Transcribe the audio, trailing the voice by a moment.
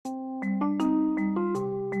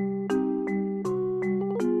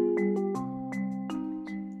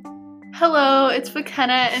Hello, it's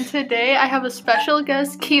McKenna, and today I have a special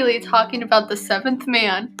guest, Keely, talking about the seventh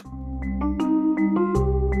man.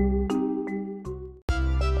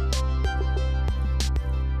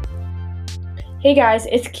 Hey guys,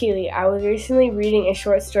 it's Keely. I was recently reading a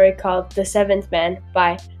short story called The Seventh Man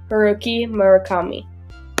by Haruki Murakami.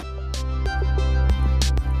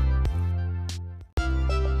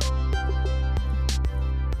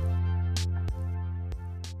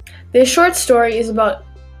 This short story is about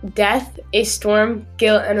death, a storm,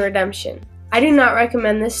 guilt, and redemption. I do not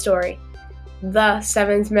recommend this story, The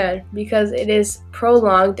Seventh Man, because it is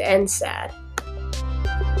prolonged and sad.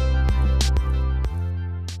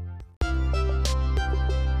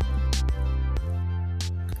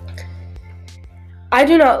 I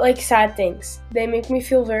do not like sad things. They make me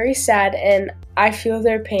feel very sad and I feel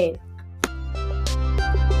their pain.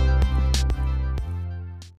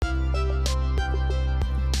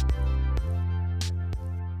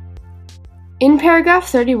 In paragraph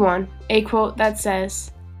 31, a quote that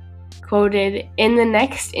says, quoted, "In the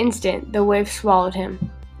next instant, the wave swallowed him."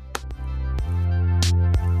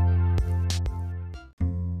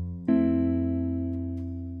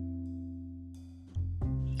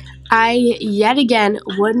 I, yet again,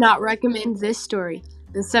 would not recommend this story,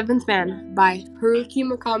 The Seventh Man, by Haruki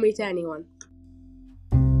Murakami, to anyone.